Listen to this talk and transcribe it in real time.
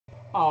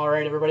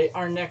Alright everybody,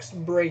 our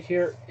next break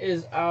here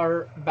is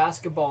our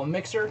basketball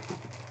mixer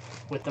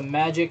with the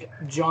Magic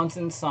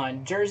Johnson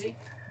signed jersey.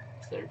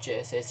 So they're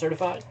JSA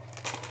certified.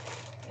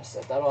 Just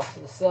set that off to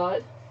the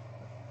side.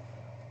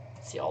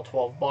 See all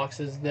 12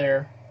 boxes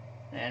there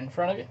in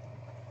front of you.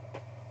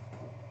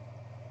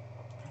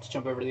 Let's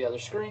jump over to the other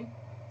screen.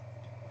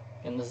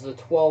 And this is a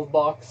 12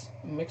 box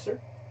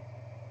mixer.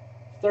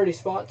 30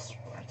 spots.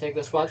 We're going to take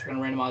those spots, we're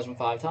going to randomize them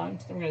 5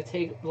 times. Then we're going to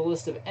take the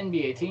list of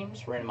NBA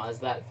teams, randomize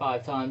that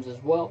 5 times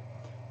as well.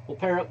 We'll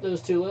pair up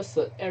those 2 lists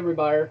so that every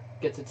buyer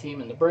gets a team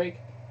in the break.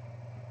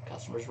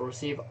 Customers will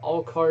receive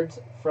all cards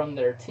from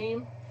their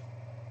team.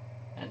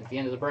 And at the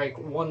end of the break,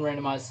 1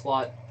 randomized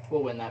slot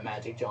will win that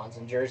Magic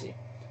Johnson jersey.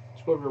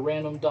 Just go over to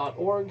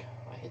random.org.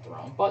 I hit the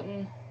wrong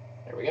button.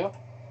 There we go.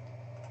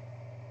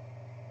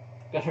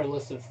 Got our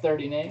list of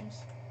 30 names.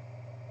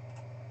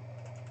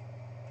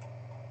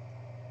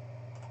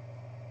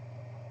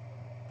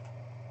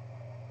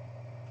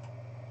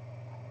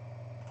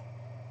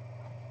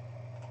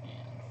 And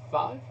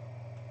 5.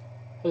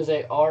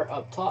 Jose R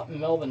up top,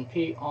 Melvin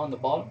P on the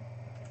bottom.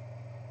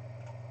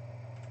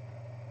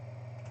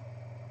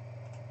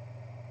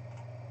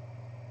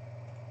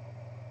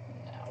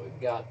 Now we've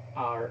got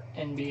our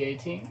NBA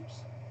teams.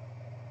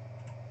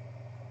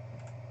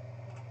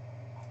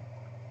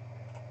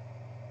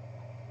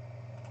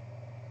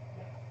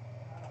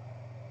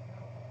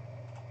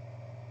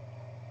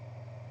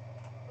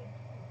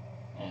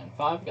 And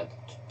 5, got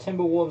the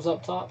Timberwolves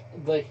up top,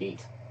 the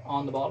Heat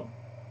on the bottom.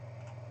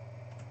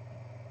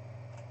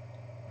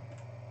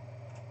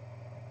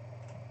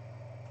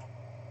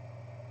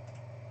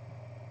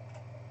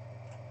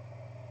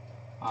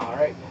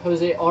 Alright,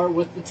 Jose R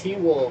with the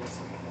T-Wolves,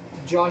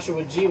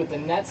 Joshua G with the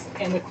Nets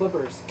and the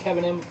Clippers,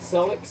 Kevin M with the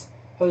Celtics,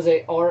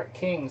 Jose R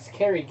Kings,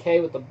 Kerry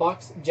K with the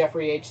Bucks,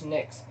 Jeffrey H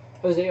Knicks,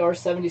 Jose R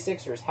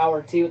 76ers,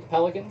 Howard T with the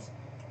Pelicans,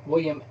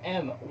 William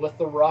M with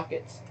the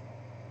Rockets,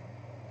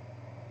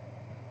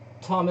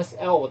 Thomas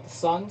L with the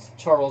Suns,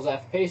 Charles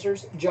F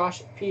Pacers,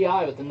 Josh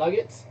P.I. with the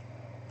Nuggets,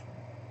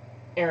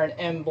 Aaron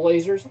M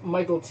Blazers,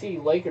 Michael T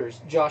Lakers,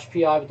 Josh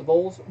P.I. with the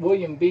Bulls,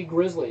 William B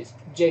Grizzlies,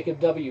 Jacob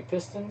W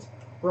Pistons,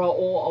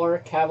 Raul R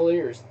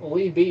Cavaliers,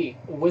 Lee B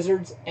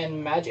Wizards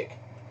and Magic,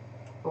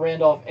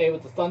 Randolph A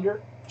with the Thunder,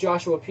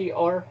 Joshua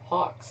P.R.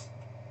 Hawks,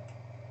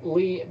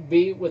 Lee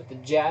B with the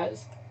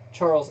Jazz,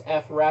 Charles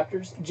F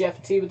Raptors,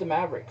 Jeff T with the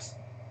Mavericks,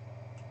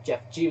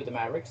 Jeff G with the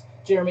Mavericks,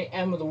 Jeremy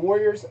M with the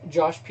Warriors,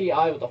 Josh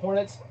P.I. with the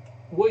Hornets,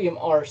 William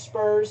R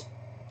Spurs,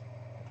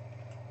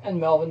 and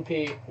Melvin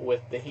P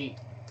with the Heat.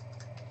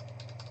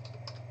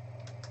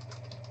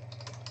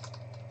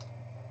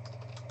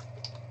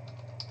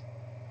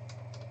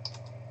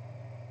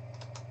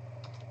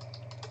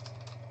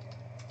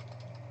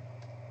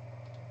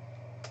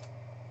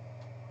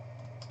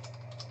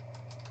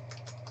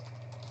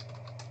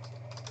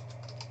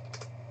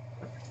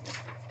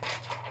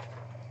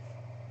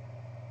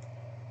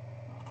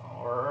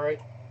 Alright,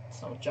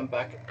 so I'll jump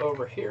back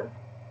over here.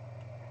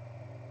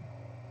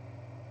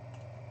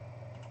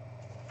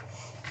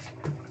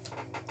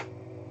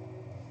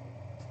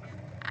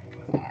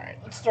 Alright,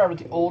 let's start with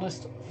the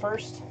oldest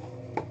first.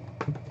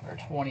 Our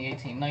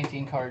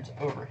 2018-19 cards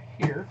over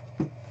here.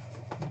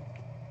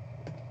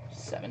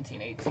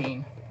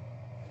 17-18.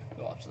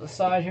 Go off to the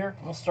side here.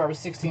 We'll start with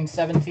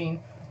 16-17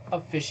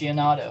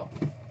 Aficionado.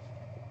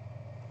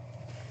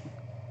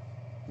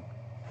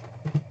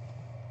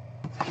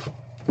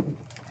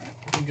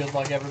 Good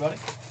luck, everybody.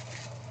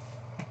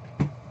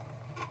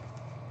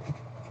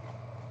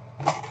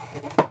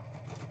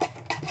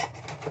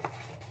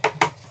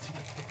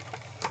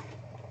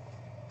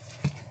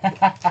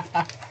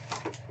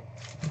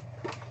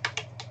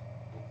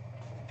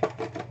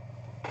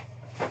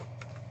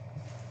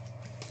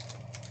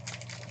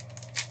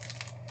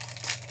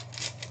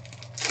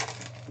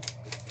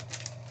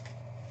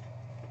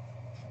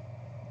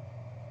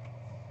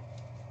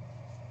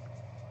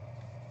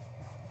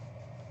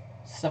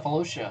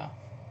 Cephalosha,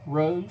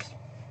 Rose,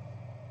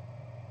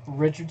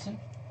 Richardson,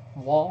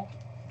 Wall,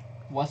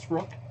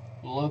 Westbrook,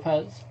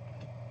 Lopez,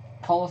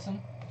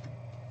 Collison,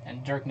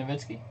 and Dirk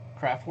Nowitzki,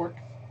 Kraftwerk.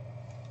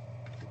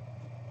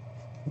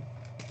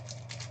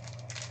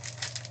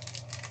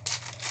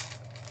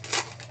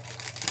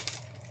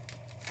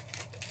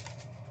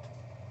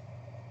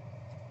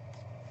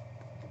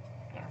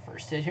 Got our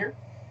first hit here.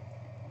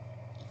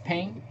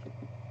 Payne,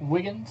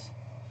 Wiggins,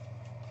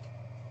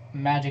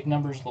 Magic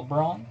Numbers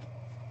LeBron,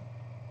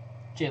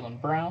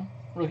 Jaylen Brown,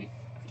 rookie,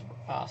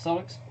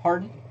 Celtics,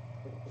 Harden,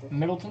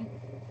 Middleton,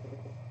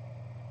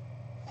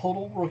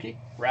 Podol, rookie,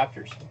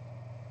 Raptors.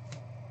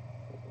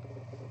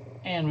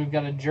 And we've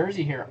got a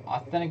jersey here,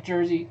 authentic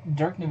jersey,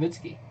 Dirk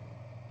Nowitzki,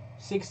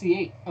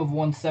 68 of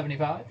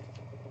 175,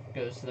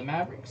 goes to the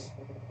Mavericks.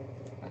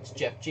 That's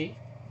Jeff G.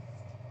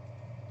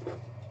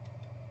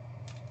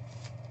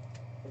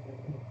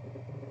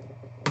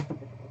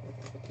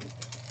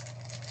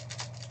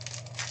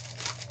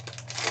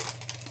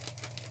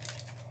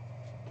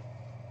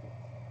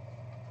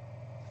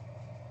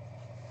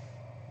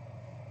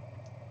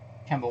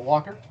 Kemba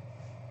Walker,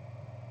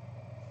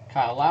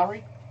 Kyle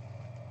Lowry,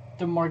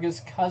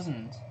 DeMarcus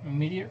Cousins,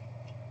 Meteor,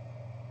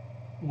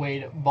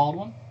 Wade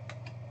Baldwin,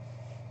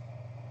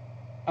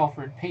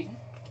 Alfred Payton,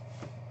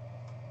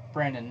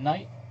 Brandon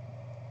Knight,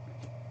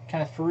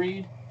 Kenneth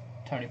Faried,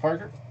 Tony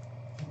Parker,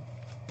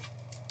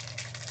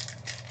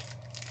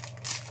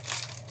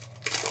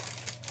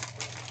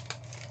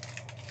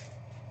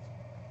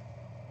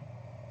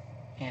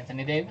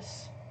 Anthony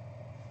Davis,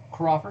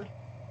 Crawford,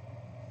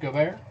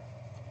 Gobert,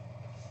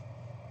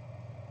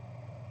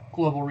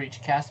 Global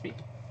Reach Caspi,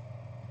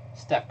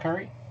 Steph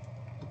Curry,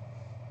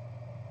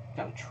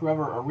 got a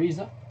Trevor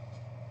Ariza,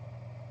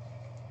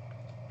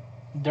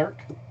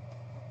 Dirk,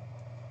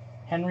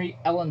 Henry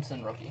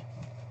Ellenson rookie.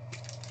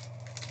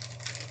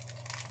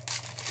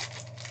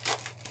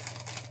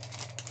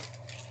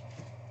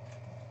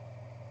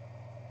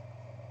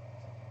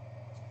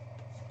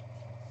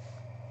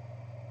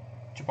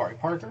 Jabari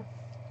Parker,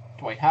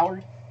 Dwight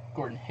Howard,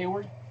 Gordon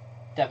Hayward,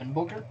 Devin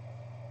Booker,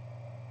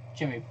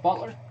 Jimmy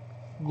Butler,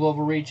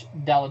 Global Reach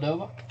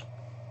Dellavedova,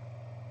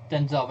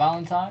 Denzel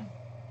Valentine,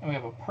 and we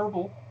have a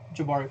purple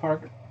Jabari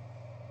Parker,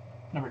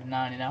 number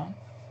 99.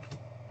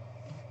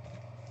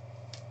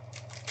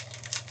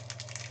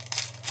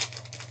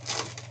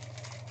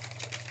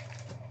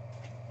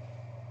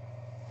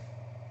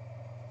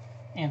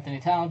 Anthony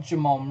Towns,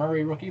 Jamal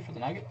Murray rookie for the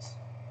Nuggets,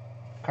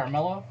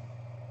 Carmelo,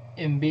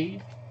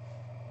 Embiid,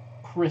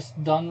 Chris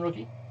Dunn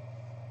rookie,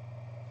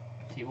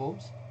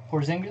 T-Wolves,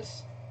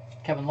 Porzingis,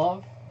 Kevin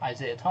Love,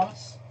 Isaiah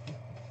Thomas,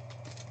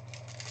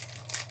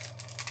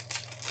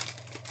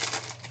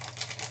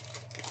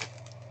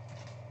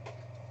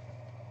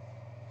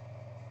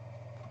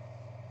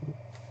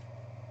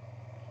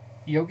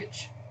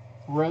 Jokic,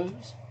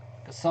 Rose,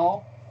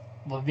 Gasol,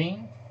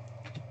 Levine,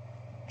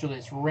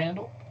 Julius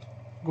Randle,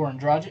 Goran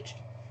Dragic,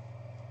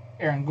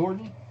 Aaron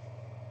Gordon,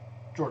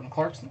 Jordan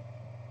Clarkson,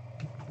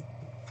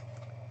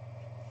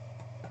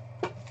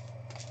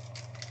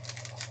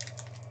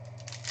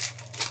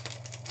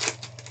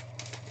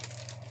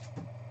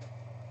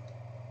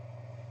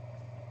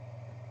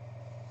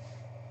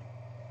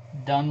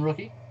 Dunn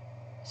rookie,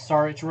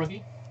 Saric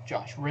rookie,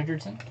 Josh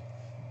Richardson,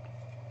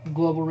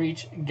 Global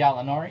Reach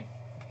Gallinari,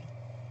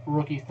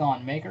 rookie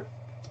Thon Maker,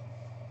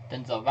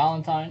 Denzel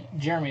Valentine,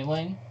 Jeremy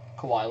Lin,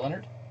 Kawhi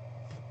Leonard,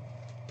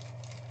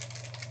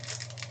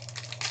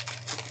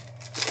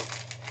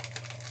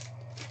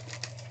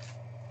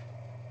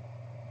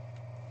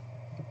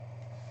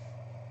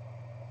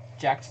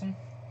 Jackson,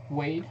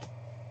 Wade,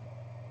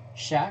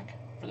 Shaq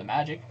for the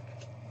Magic,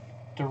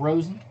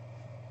 DeRozan,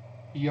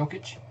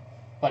 Jokic,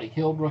 Buddy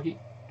Hield rookie,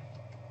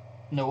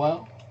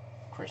 Noel,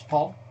 Chris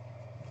Paul.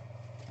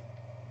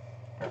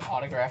 Our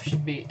autograph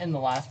should be in the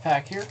last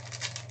pack here.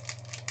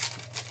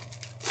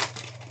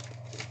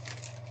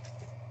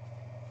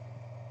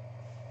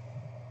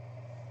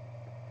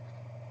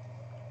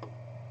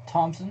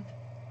 Thompson,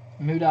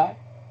 Moody,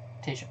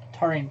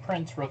 Taurean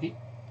Prince rookie,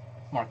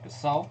 Marc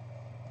Gasol,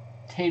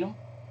 Tatum,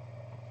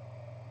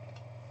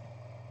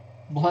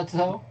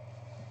 Bledsoe,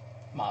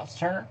 Miles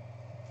Turner,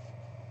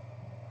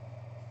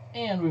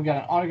 and we've got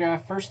an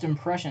autograph First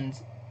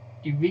Impressions,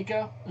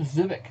 Ivica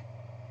Zubac,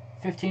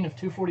 15 of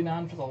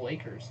 249 for the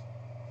Lakers.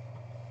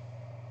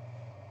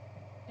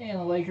 And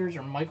the Lakers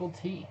are Michael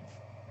T.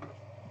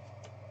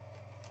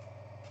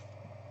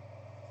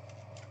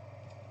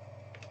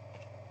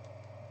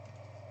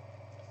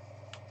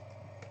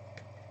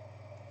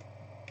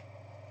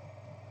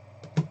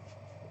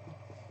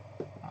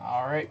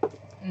 Alright,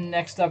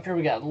 next up here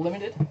we got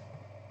Limited.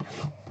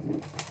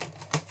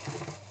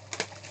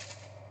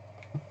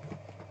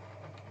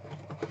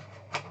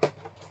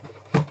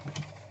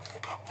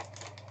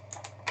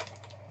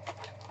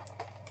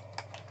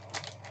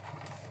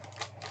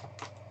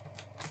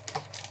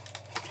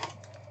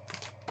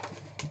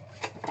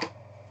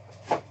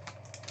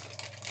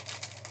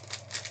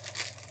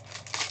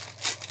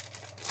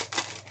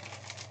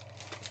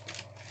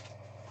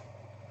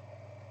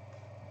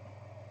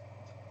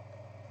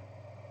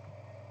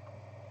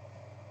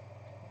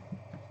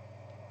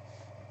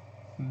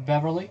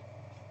 Beverly,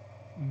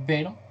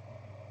 Batum,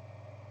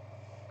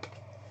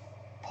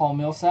 Paul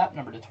Millsap,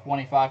 number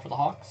 25 for the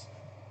Hawks.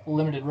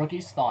 Limited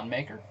rookies, Thon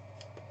Maker,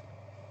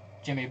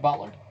 Jimmy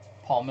Butler,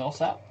 Paul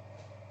Millsap.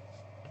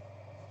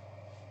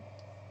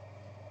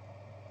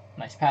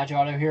 Nice patch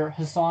auto here.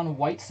 Hassan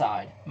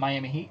Whiteside,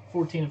 Miami Heat,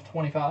 14 of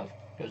 25.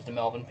 Goes to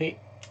Melvin P.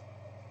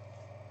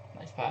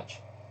 Nice patch.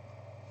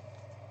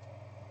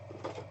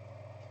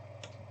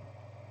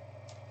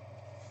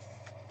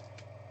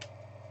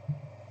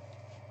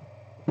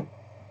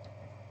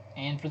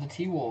 And for the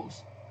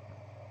T-Wolves,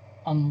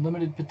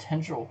 Unlimited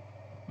Potential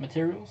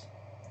Materials,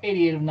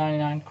 88 of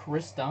 99,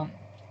 Chris Dunn.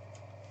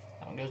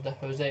 That one goes to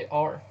Jose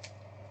R.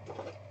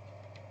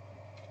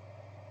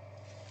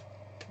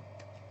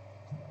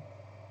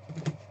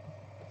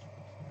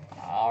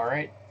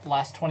 Alright,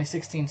 last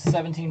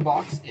 2016-17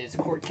 box is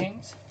Court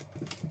Kings.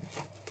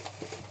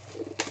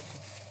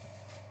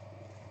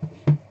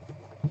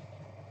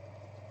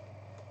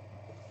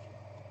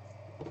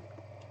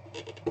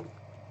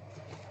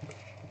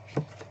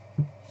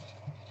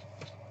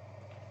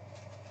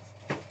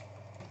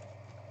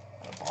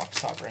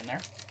 topper in there.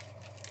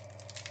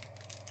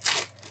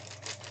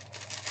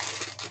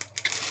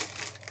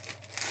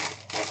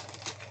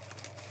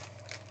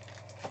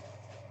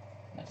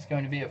 That's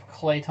going to be of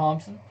Klay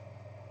Thompson.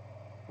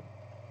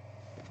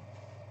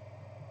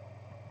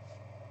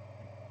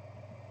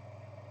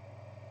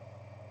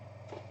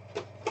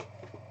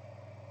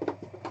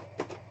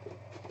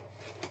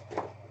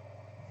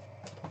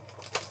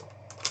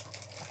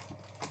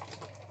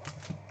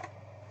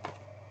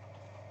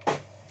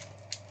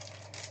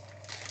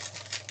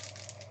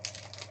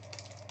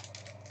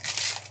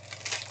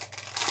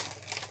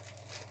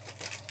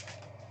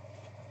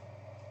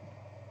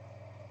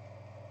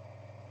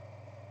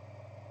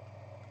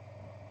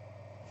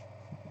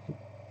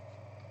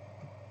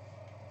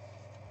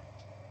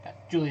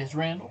 Julius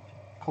Randle,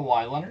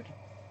 Kawhi Leonard,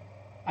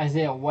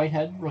 Isaiah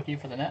Whitehead, rookie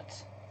for the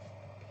Nets,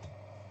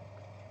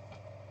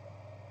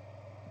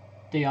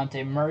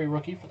 Dejounte Murray,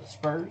 rookie for the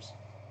Spurs,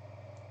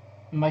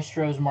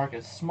 Maestro's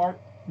Marcus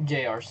Smart,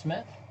 J.R.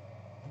 Smith,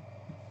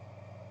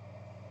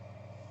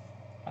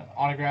 an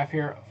autograph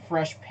here,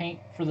 fresh paint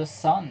for the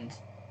Suns,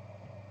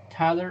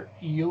 Tyler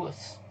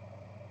Ulis.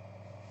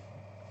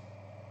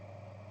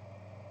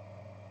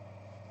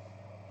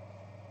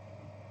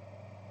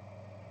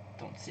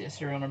 Don't see a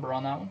serial number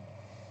on that one.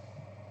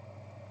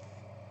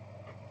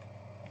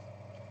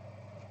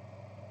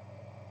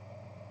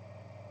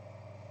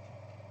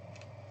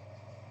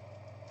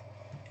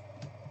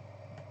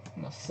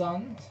 And the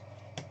Suns,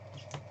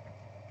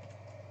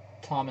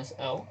 Thomas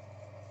L.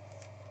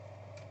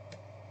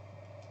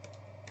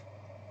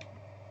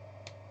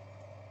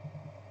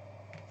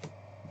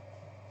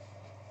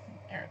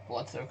 Eric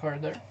Bledsoe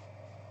card there.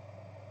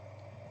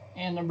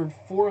 And numbered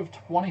 4 of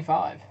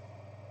 25.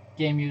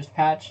 Game used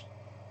patch,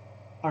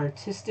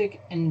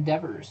 Artistic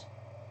Endeavors,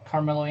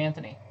 Carmelo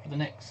Anthony for the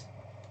Knicks.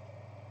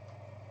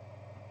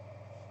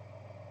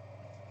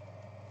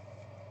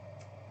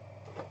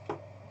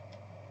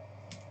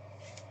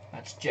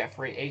 That's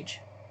Jeffrey H.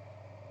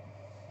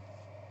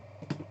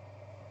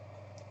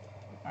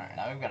 Alright,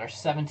 now we've got our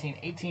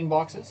 17-18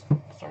 boxes.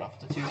 Start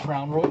off with the 2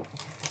 Crown Royal.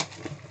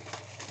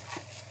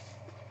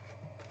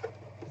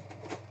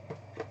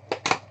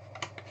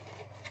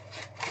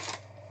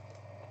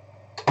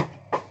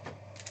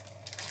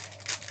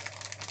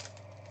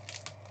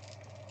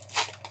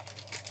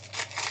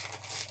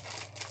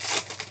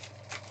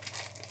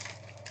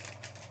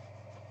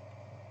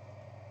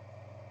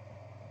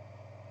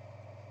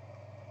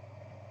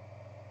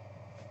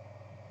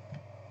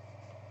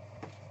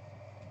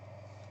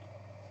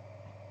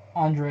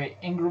 Andre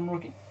Ingram,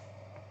 rookie.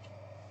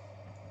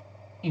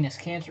 Enes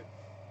Kanter,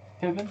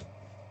 Pippen,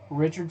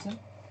 Richardson,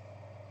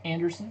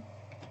 Anderson,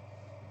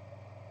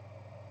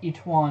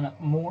 Etwan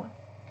Moore,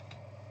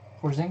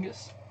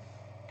 Porzingis.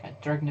 Got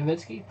Dirk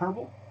Nowitzki,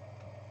 purple,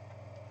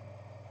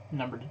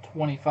 numbered to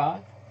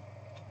 25.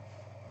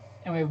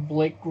 And we have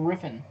Blake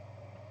Griffin,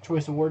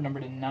 Choice Award,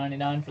 numbered to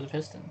 99 for the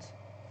Pistons.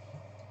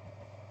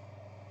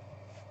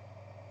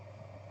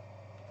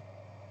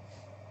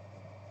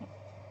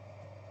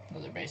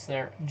 Another base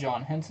there,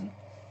 John Henson.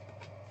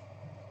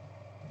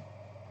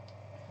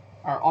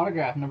 Our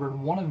autograph, numbered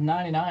 1 of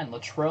 99,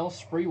 Latrell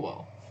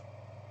Sprewell.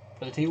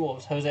 For the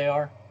T-Wolves, Jose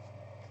R.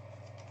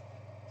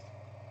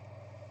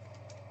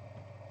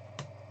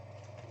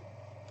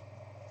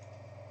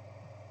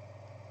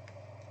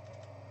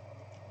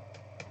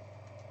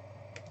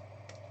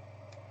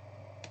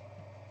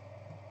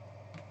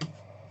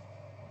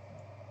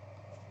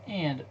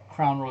 And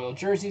Crown Royal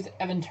jerseys,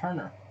 Evan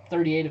Turner,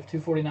 38 of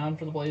 249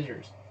 for the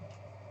Blazers.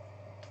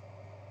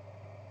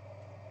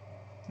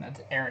 And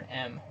that's Aaron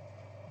M.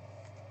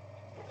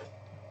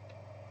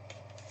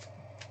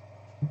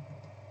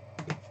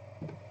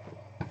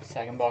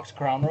 Second box,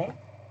 Crown Royal.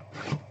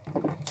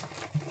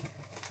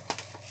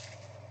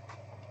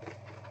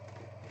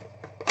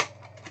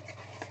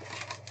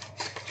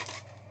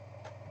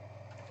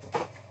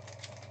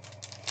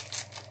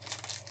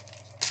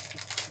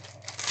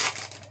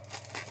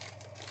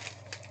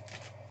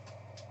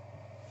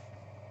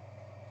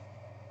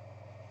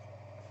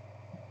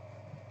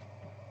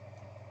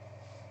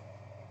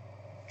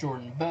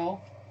 Jordan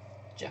Bell,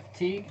 Jeff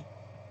Teague,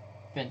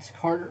 Vince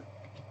Carter,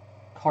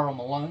 Karl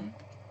Malone,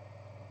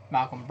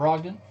 Malcolm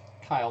Brogdon,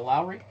 Kyle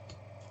Lowry,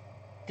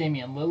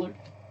 Damian Lillard,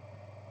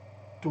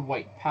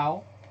 Dwight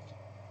Powell.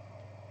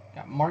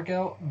 Got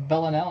Marco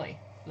Bellinelli,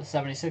 the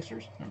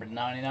 76ers, number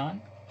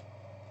 99.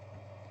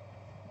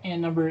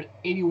 And number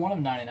 81 of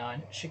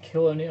 99,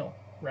 Shaquille O'Neal,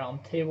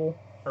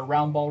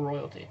 round ball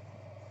royalty.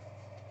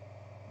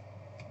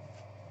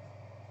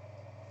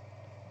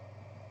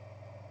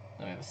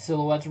 Then we have a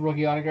Silhouettes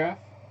rookie autograph,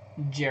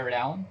 Jared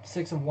Allen,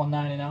 6 of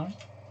 199.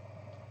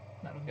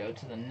 That'll go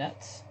to the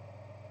Nets.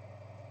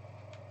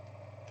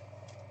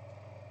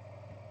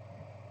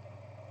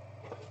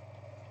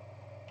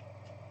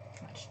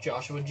 That's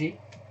Joshua G.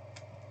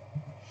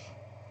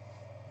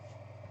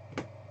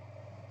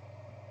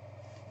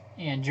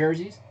 And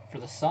jerseys for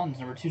the Suns,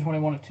 number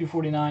 221 of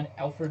 249,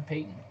 Elfrid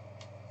Payton.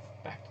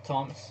 Back to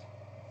Thomas.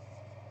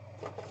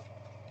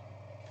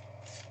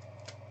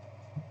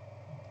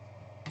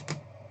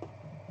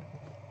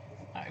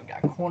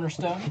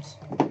 cornerstones.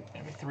 Gonna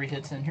be 3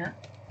 hits in here.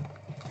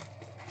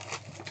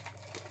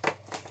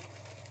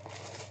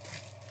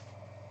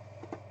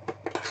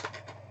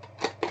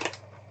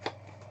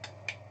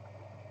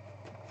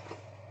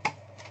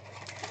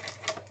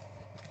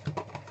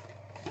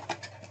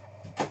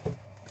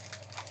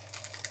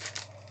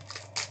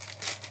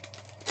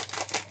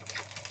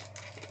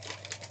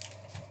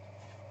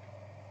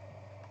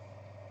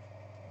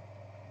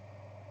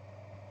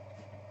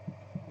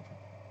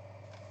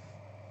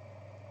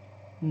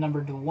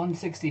 Numbered to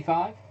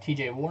 165,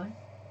 TJ Warren.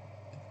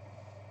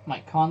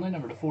 Mike Conley,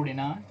 number to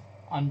 49.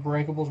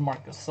 Unbreakables,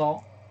 Mark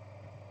Gasol.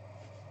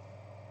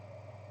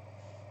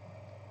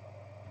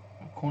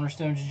 A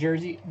Cornerstones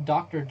jersey,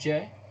 Dr.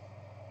 J,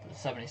 for the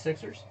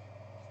 76ers.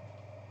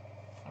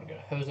 I'll go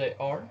to Jose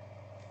R.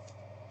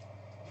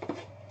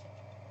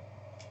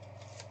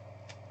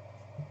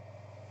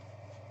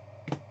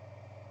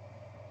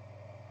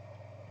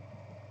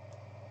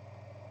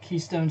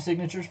 Keystone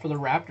signatures for the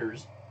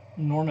Raptors,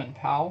 Norman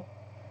Powell.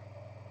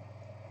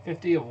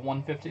 50 of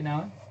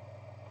 159.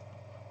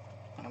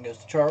 And goes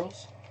to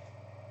Charles.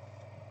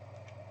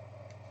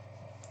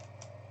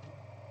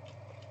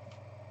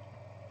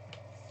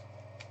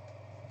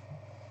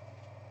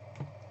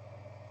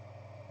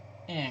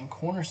 And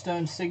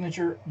Cornerstone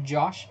signature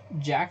Josh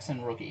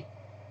Jackson rookie.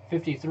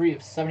 53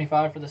 of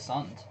 75 for the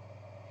Suns.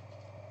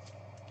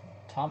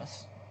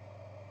 Thomas.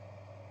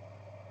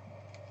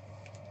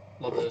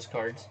 Love those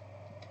cards.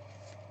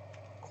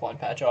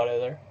 Quad patch auto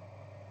there.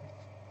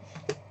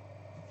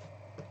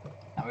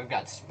 Now we've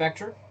got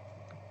Spectre.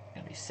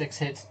 Gonna be 6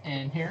 hits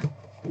in here.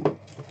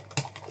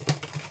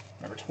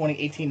 Remember,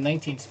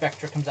 2018-19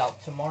 Spectre comes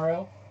out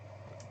tomorrow.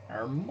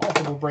 There are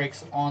multiple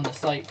breaks on the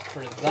site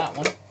for that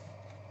one.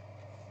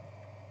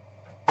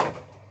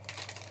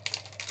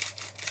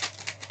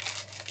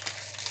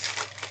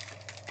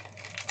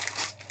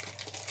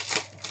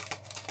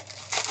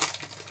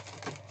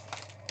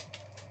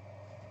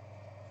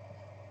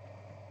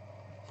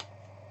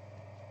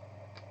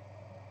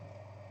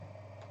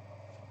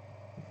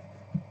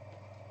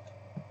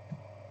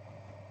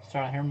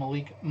 Start out here,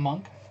 Malik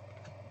Monk,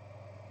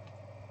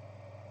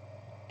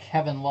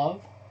 Kevin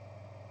Love,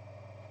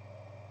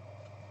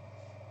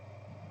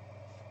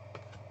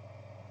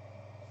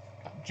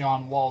 got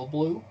John Wall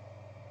Blue,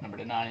 number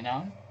to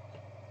 99,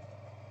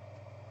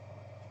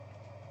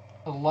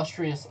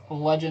 illustrious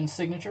legend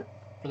signature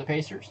for the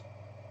Pacers,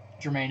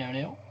 Jermaine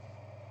O'Neal,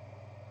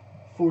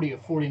 40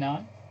 of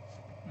 49,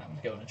 that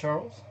one's going to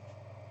Charles.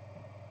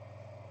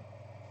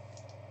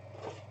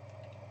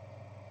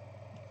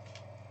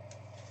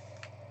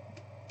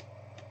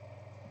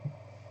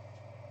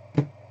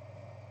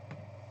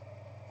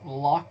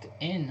 Locked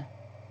in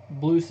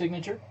blue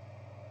signature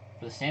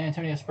for the San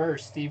Antonio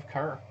Spurs, Steve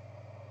Kerr.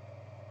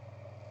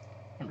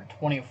 Number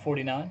 20 of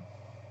 49.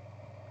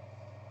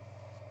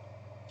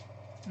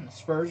 And the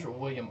Spurs are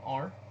William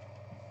R.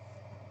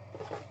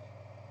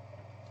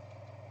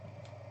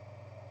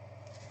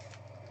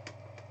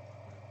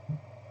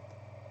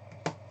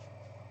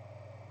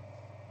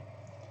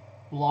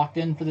 Locked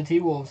in for the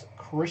T-Wolves,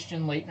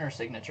 Christian Laettner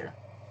signature.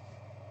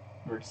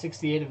 Number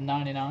 68 of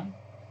 99.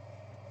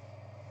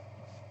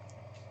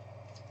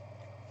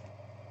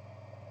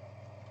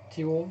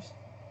 T-Wolves,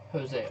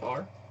 Jose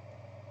R.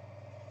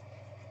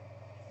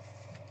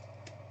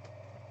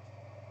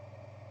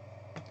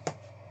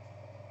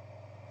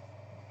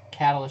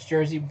 Catalyst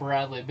jersey,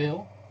 Bradley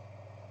Beal,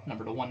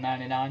 number to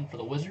 199 for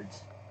the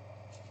Wizards.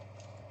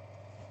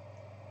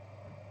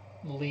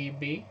 Lee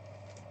B.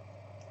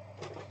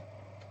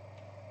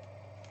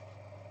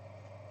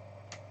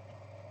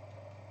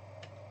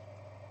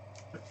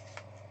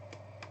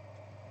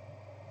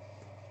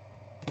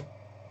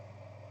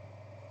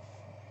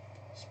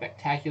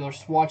 Spectacular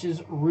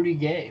swatches, Rudy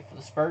Gay for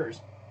the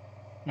Spurs,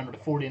 number to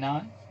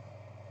 49,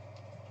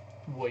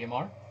 William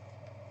R.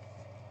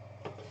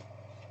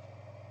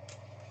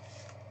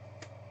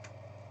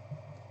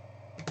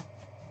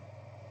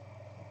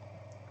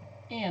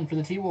 And for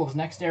the T-Wolves,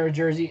 next era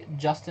jersey,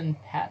 Justin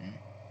Patton,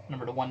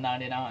 number to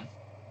 199.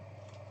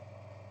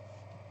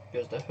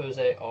 Goes to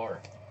Jose R.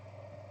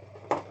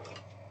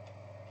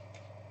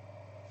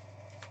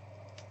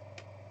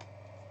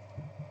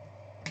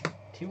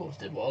 T-Wolves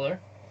did well there.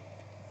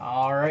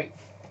 Alright,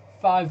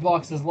 5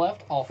 boxes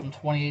left, all from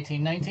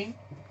 2018-19.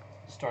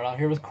 Start out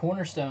here with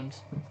Cornerstones.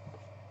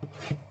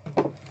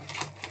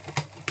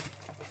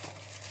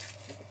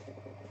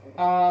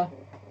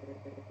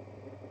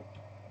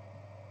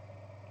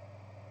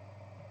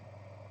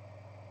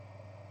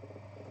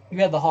 You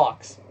had the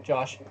Hawks,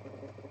 Josh.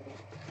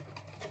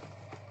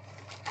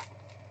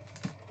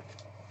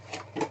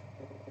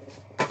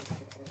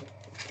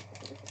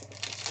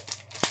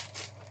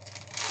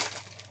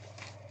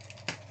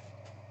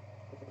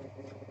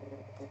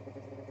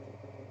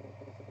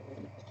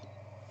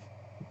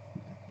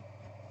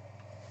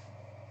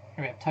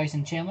 Here we have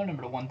Tyson Chandler,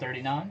 number to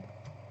 139.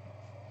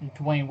 And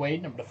Dwayne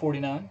Wade, number to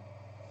 49.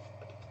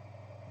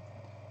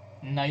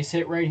 Nice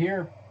hit right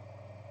here.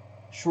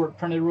 Short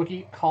printed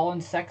rookie,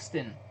 Colin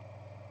Sexton.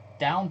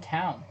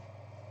 Downtown.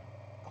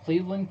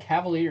 Cleveland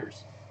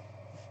Cavaliers.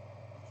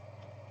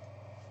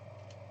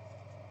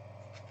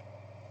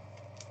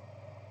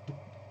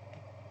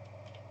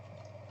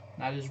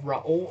 That is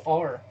Raul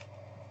R.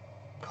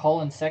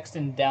 Colin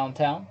Sexton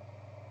downtown.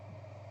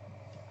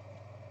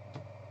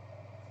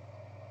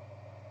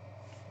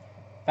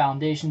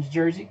 Foundations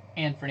jersey,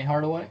 Anthony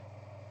Hardaway.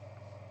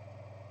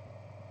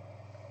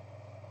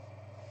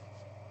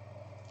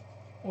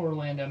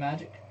 Orlando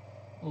Magic,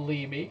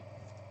 Lee B.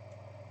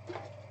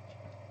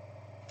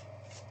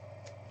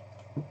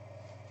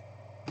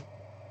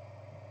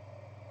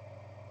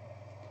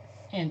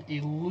 And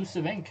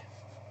elusive ink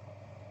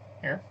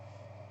here.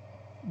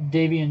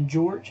 Davian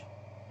George,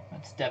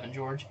 that's Devin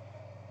George,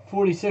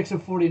 46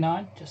 of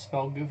 49, just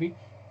spelled goofy.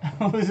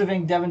 Elusive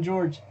ink Devin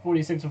George,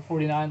 46 of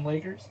 49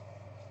 Lakers.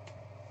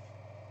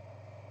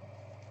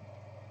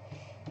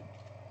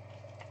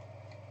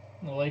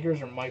 The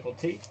Lakers are Michael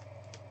T.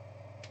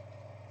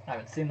 I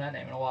haven't seen that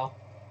name in a while,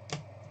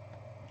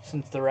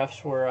 since the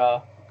refs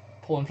were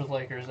pulling for the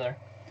Lakers there.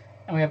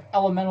 And we have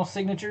Elemental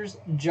Signatures,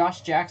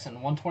 Josh Jackson,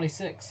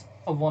 126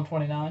 of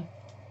 129,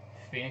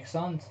 Phoenix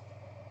Suns.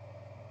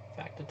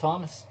 Back to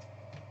Thomas.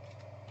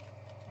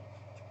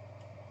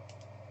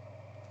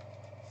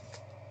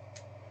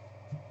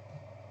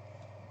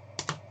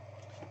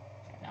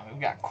 Now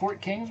we've got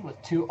Court Kings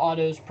with 2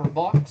 autos per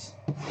box.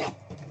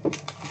 We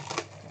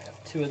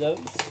have 2 of those.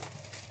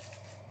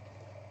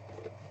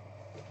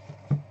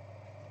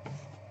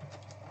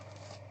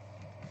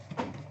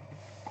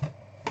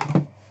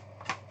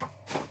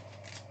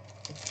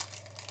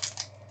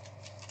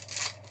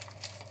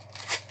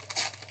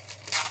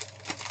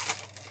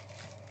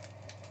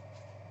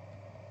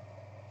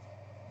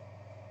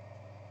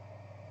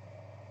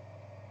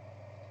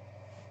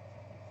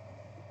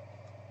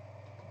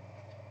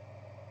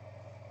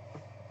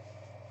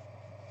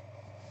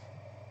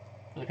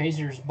 For the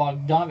Pacers,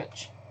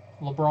 Bogdanovich.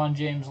 LeBron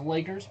James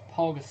Lakers,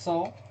 Paul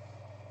Gasol.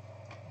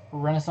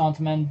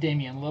 Renaissance Men,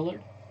 Damian Lillard.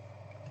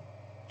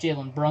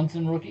 Jalen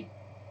Brunson rookie,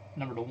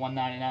 number to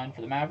 199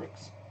 for the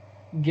Mavericks.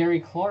 Gary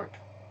Clark,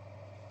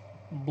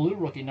 blue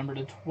rookie, number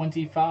to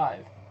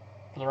 25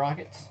 for the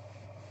Rockets.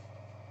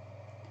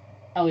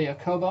 Elia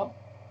Kobo,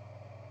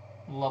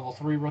 level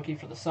 3 rookie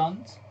for the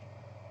Suns.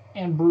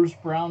 And Bruce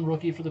Brown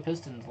rookie for the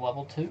Pistons,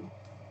 level 2.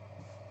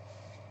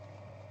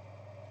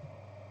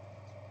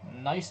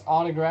 Nice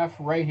autograph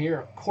right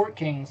here. Court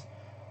Kings,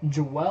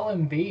 Joel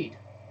Embiid.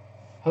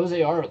 Jose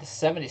R with the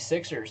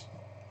 76ers.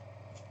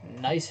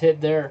 Nice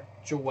hit there.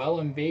 Joel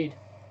Embiid.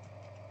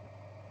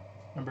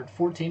 Numbered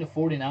 14 of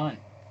 49.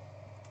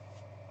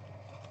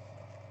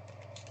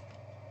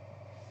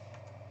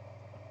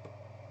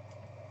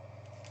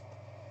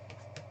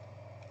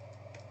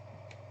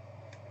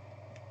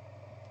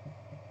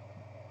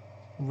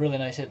 Really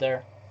nice hit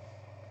there.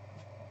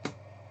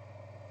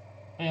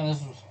 And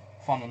this was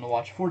a fun one to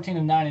watch. 14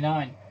 of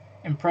 99.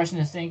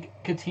 Impressionist ink,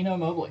 Coutinho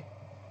Mobley.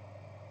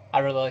 I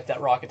really like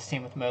that Rockets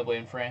team with Mobley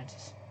and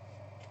Francis.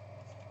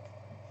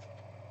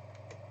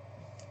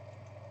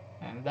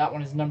 And that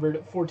one is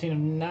numbered 14 of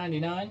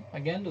 99.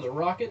 Again, to the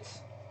Rockets.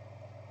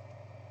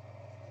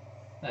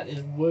 That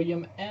is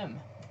William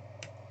M.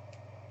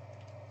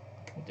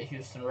 with the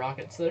Houston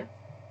Rockets there.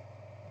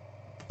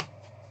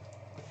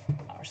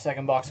 Our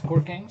second box of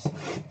Court Kings.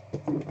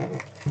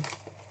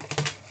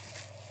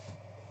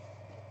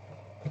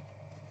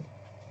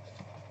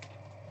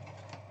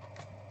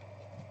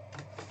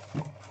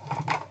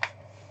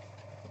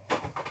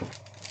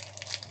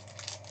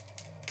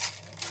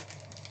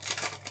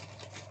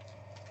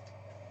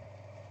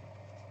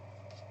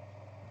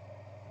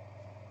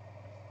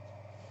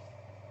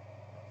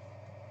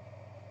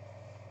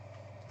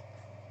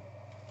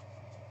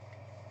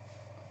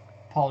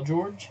 Paul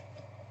George,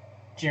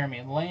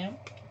 Jeremy Lamb,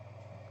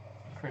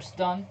 Chris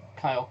Dunn,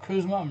 Kyle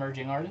Kuzma,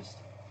 emerging artist.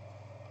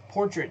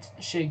 Portraits,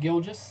 Shai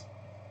Gilgeous,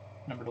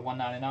 number to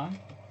 199.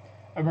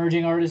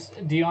 Emerging artist,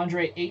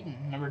 DeAndre Ayton,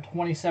 number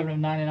 27 of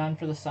 99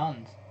 for the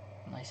Suns.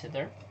 Nice hit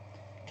there.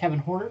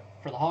 Kevin Huerter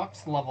for the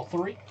Hawks, level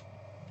 3.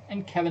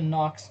 And Kevin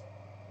Knox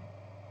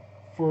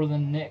for the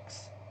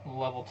Knicks,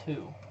 level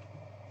 2.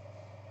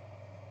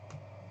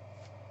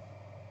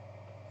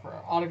 For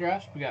our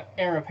autographs, we got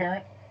heir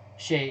apparent,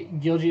 Shai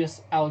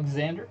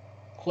Gilgeous-Alexander,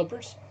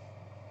 Clippers,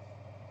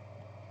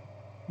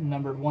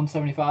 numbered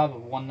 175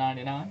 of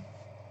 199.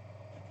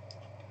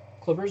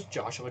 Clippers,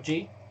 Joshua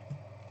G.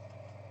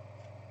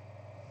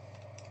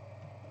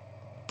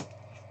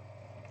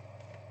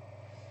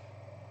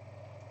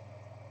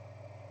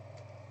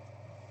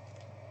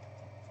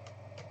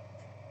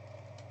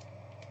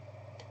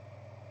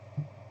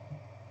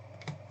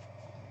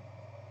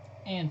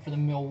 And for the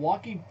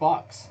Milwaukee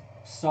Bucks,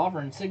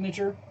 Sovereign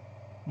signature,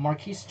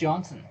 Marquise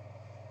Johnson,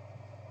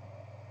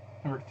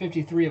 numbered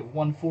 53 of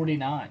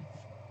 149.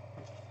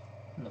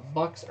 And the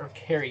Bucks are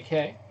Kerry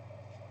K.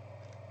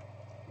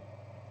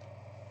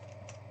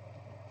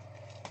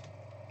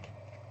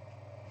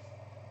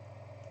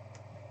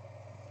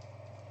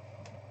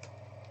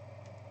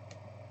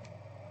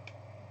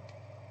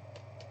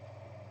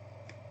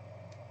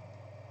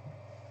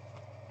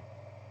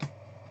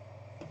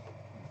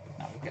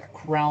 Got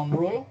Crown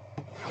Royal.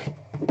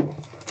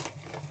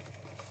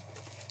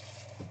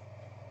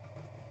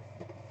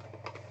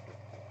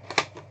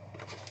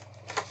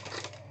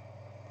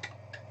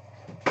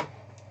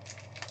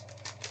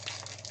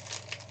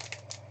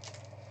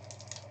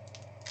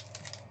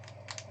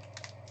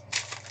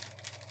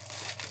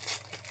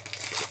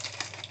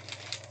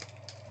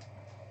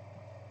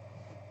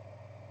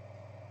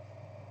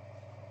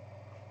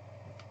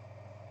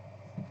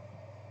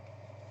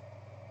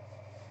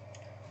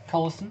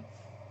 Cullison,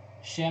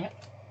 Shamit,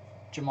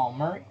 Jamal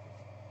Murray,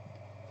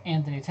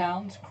 Anthony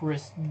Towns,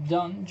 Chris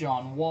Dunn,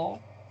 John Wall,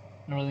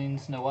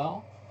 Norleans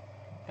Noel.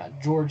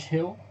 Got George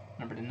Hill,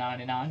 number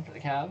 /99 for the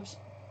Cavs.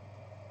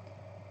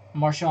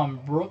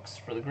 Marshawn Brooks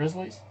for the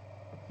Grizzlies,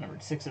 number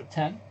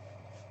 6/10.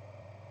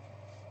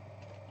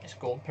 Nice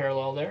gold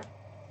parallel there.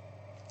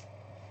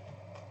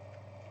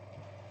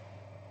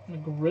 And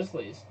the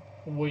Grizzlies,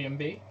 William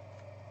B.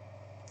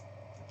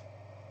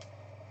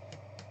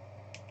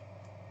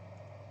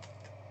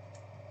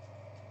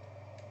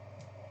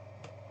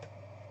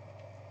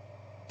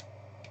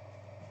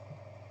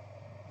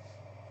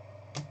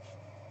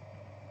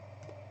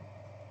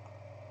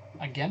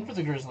 Again for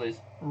the Grizzlies,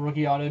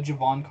 rookie auto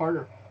Javon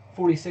Carter,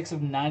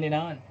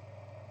 46/99.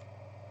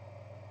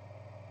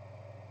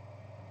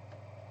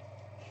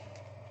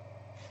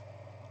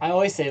 I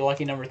always say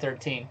lucky number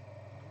 13.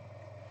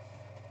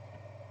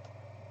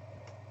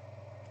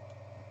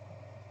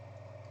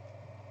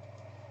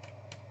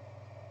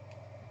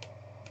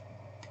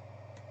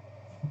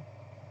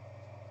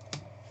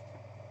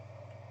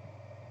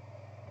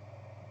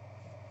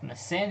 And the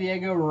San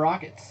Diego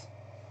Rockets,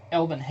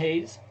 Elvin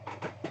Hayes.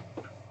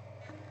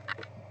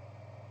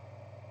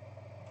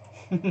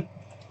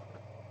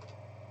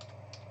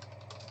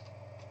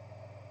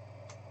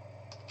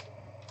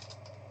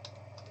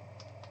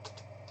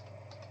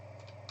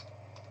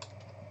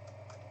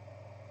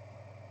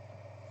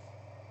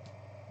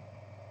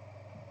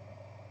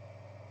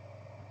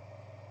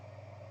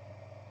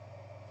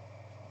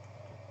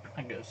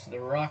 That goes to the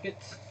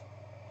Rockets,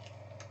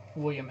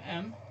 William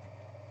M.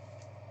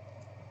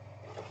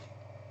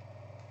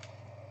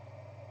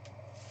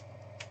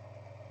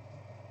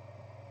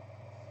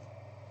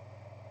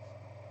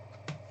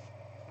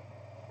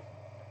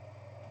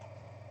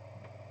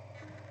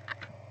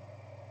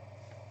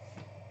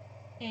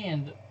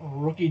 And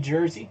rookie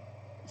jersey,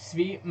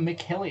 Svi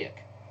Mikhailiuk.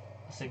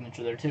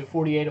 Signature there too.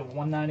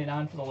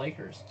 48/199 for the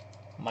Lakers,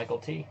 Michael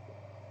T.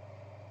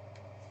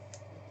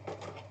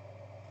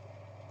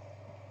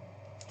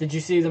 Did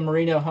you see the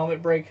Merino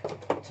helmet break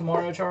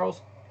tomorrow,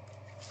 Charles?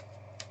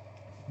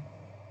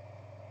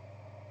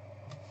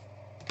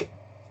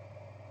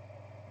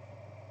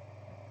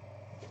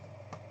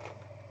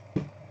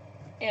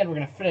 And we're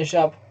going to finish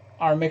up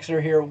our mixer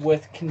here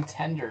with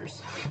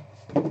contenders.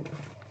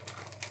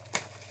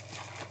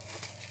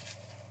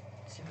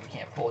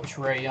 Pull a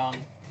Trae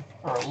Young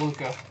or a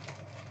Luka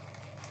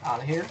out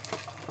of here.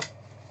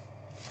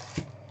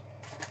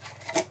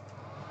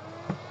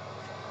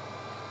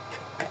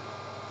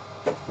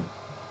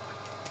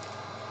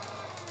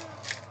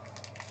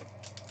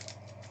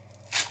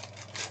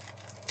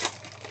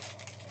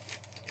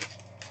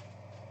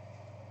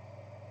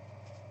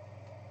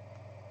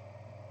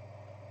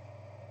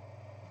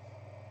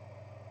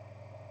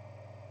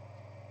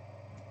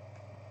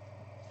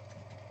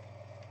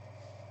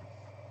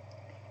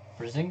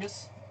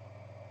 Porzingis,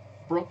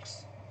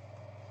 Brooks,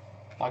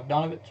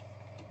 Bogdanovich,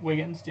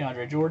 Wiggins,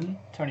 DeAndre Jordan,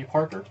 Tony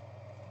Parker,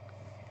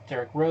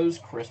 Derrick Rose,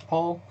 Chris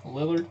Paul,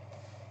 Lillard,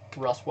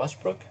 Russ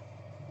Westbrook.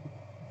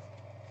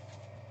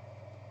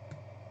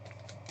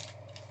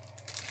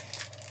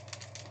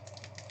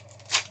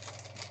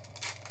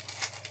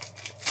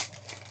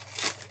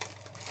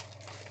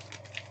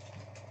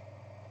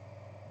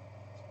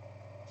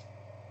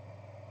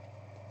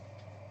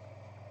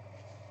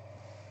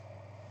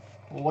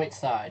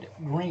 Whiteside,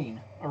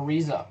 Green,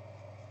 Ariza,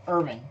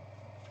 Irving,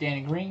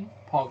 Danny Green,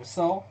 Paul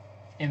Gasol,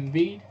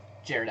 Embiid,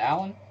 Jared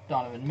Allen,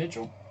 Donovan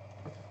Mitchell,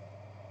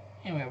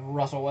 and we have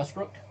Russell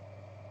Westbrook.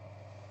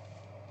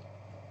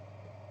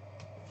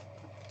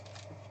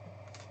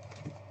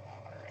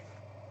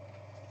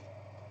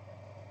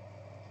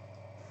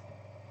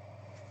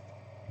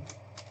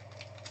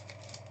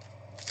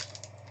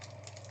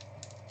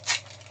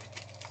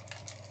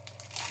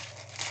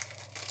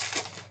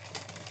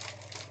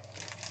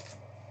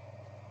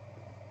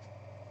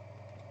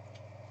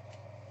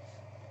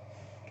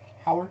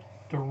 Howard,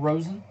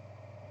 DeRozan,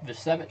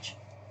 Vucevic,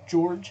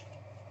 George,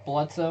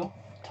 Bledsoe,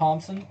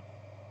 Thompson,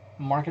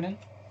 Markkanen,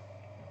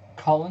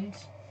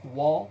 Collins,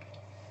 Wall,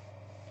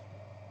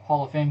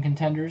 Hall of Fame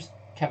contenders,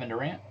 Kevin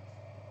Durant,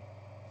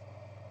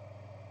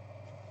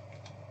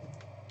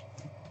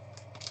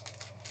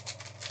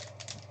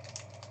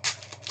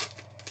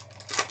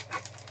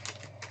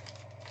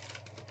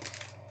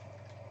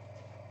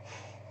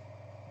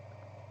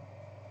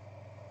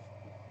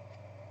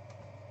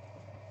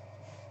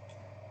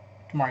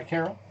 Tamari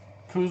Carroll,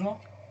 Kuzma,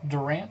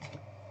 Durant,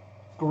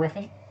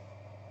 Griffin,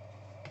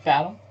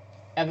 Batum,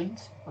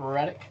 Evans,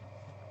 Redick,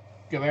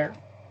 Gobert,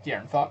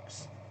 De'Aaron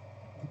Fox.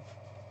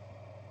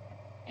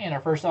 And our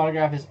first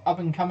autograph is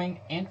up-and-coming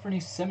Anthony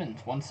Simmons,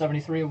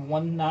 173 of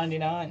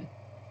 199.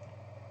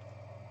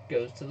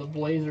 Goes to the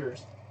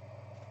Blazers.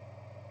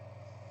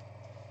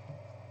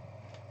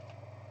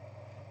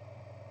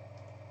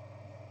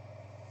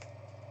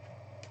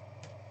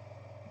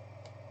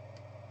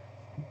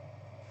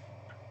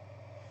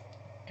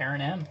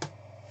 Aaron M.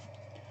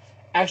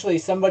 Actually,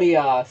 somebody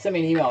sent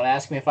me an email and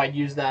asked me if I'd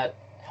use that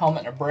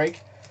helmet in a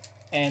break,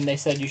 and they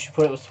said you should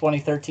put it with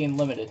 2013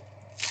 Limited.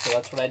 So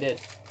that's what I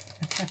did.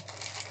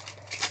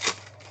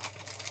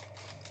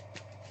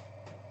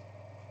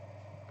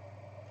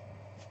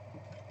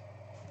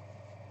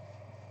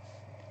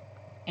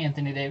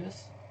 Anthony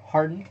Davis,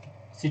 Harden,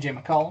 C.J.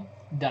 McCollum,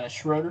 Dennis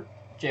Schroeder,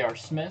 J.R.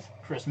 Smith,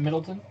 Chris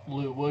Middleton,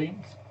 Lou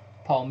Williams,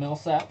 Paul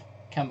Millsap,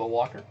 Kemba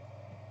Walker.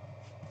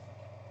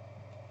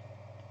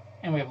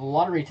 And we have a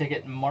lottery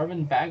ticket,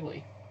 Marvin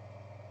Bagley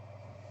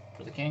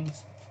for the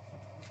Kings.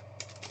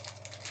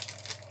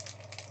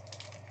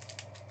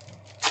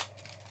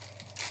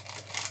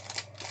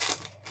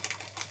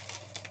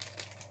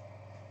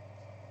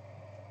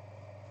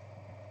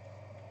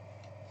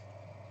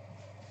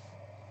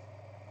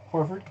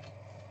 Horford,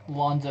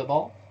 Lonzo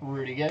Ball,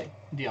 Rudy Gay,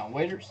 Dion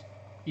Waiters,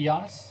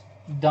 Giannis,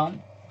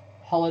 Dunn,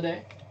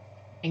 Holiday,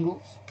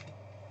 Ingles,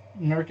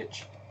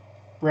 Nurkic,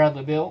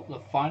 Bradley Beal, the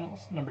finals,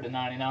 number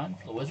 /99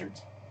 for the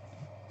Wizards.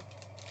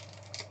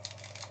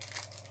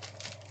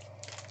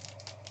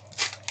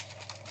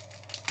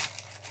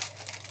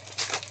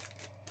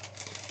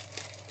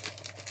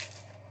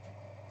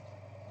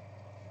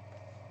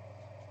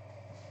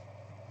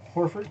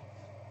 Horford,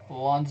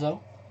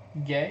 Lonzo,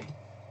 Gay,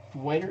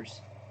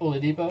 Waiters,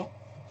 Oladipo,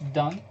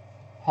 Dunn,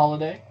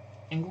 Holiday,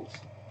 Ingles,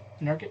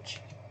 Nurkic,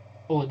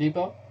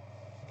 Oladipo.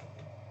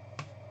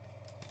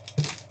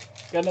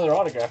 Got another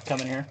autograph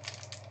coming here.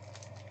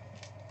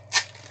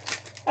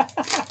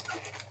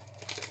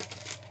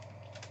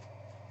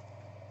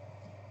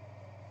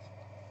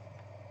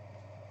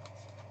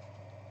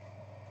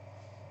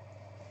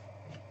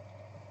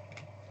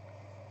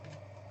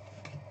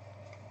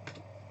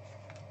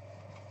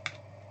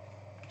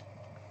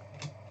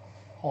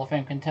 Hall of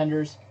Fame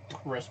contenders,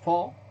 Chris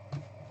Paul.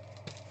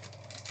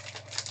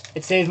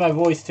 It saves my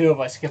voice too if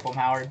I skip them,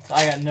 Howard. So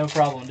I got no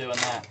problem doing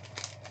that.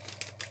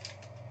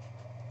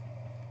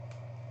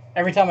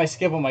 Every time I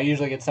skip them, I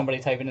usually get somebody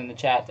typing in the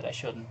chat that I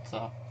shouldn't.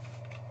 So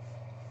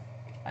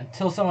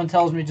until someone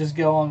tells me just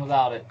go on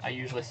without it, I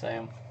usually say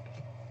them.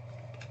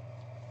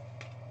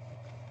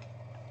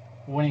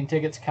 Winning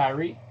tickets,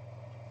 Kyrie.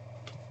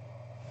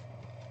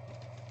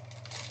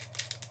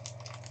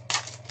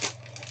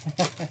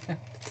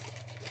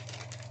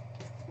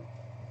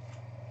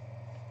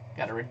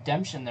 Got a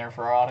redemption there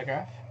for our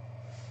autograph.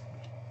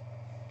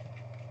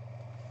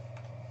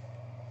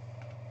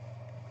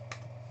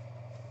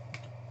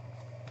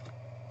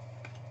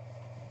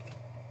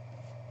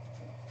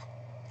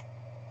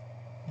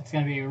 It's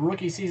going to be a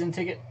rookie season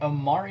ticket,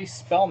 Omari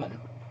Spellman.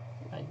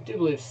 I do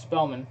believe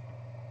Spellman.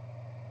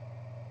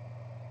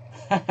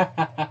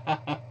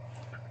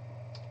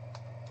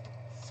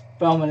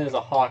 Spellman is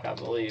a Hawk, I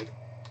believe.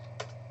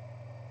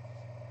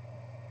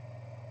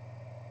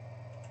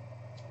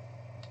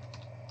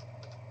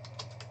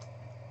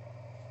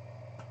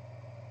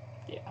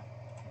 Yeah.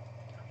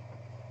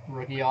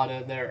 Rookie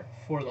auto there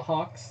for the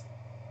Hawks.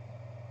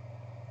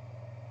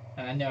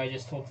 And I know I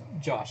just told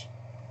Josh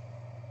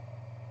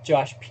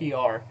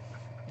PR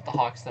with the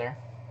Hawks there.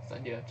 So I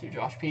do have two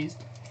Josh P's.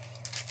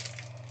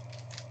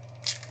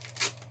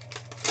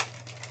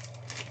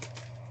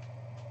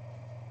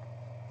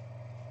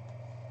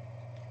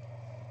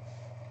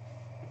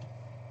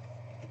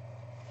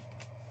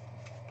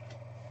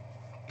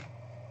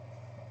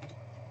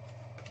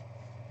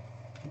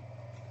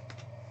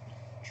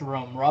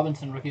 Jerome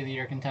Robinson, Rookie of the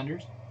Year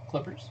contenders,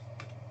 Clippers.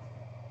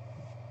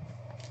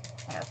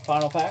 And our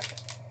final pack.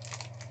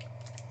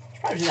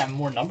 Probably should have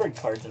more numbered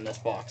cards in this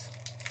box.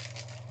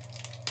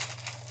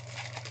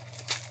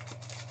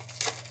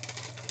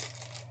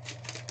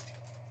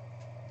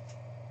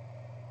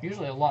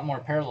 Usually a lot more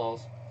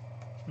parallels.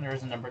 And there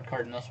is a numbered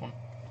card in this one.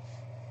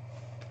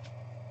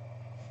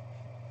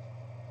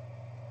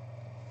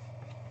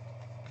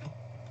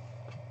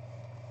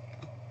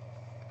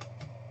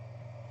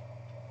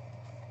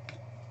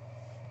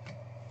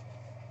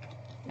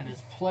 And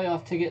his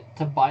playoff ticket,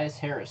 Tobias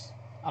Harris,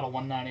 out of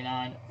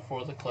 199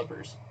 for the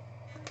Clippers.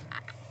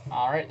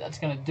 Alright, that's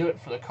going to do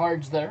it for the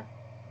cards there.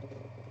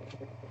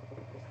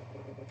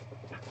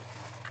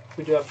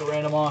 We do have to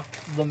random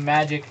off the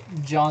Magic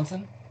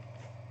Johnson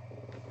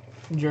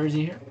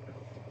jersey here.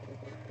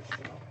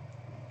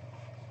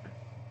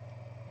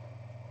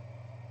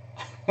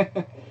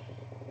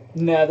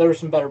 Nah, there were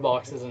some better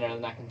boxes in there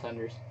than that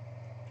contenders.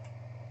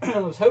 I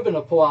was hoping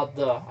to pull out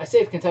the... I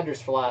saved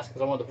contenders for last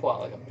because I wanted to pull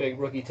out like a big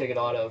rookie ticket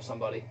auto of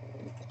somebody.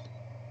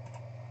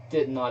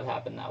 Did not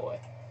happen that way.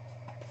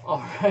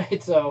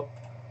 Alright, so...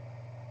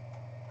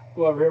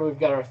 Go over here, we've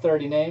got our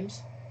 30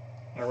 names.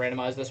 I'm going to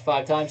randomize this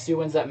 5 times. See who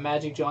wins that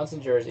Magic Johnson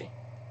jersey.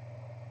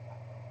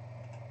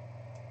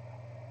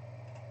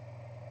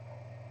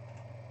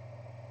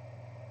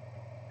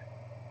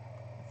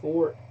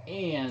 4,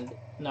 and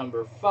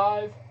number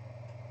 5,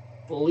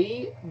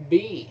 Lee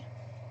B.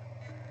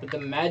 with the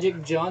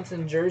Magic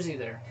Johnson jersey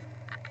there.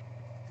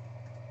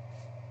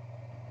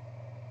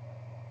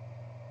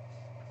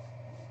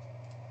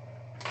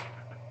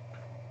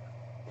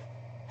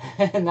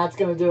 And that's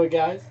going to do it,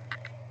 guys.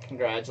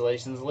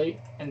 Congratulations, Lee.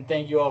 And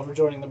thank you all for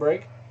joining the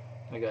break.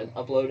 I'm going to go ahead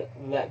and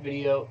upload that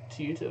video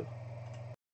to YouTube.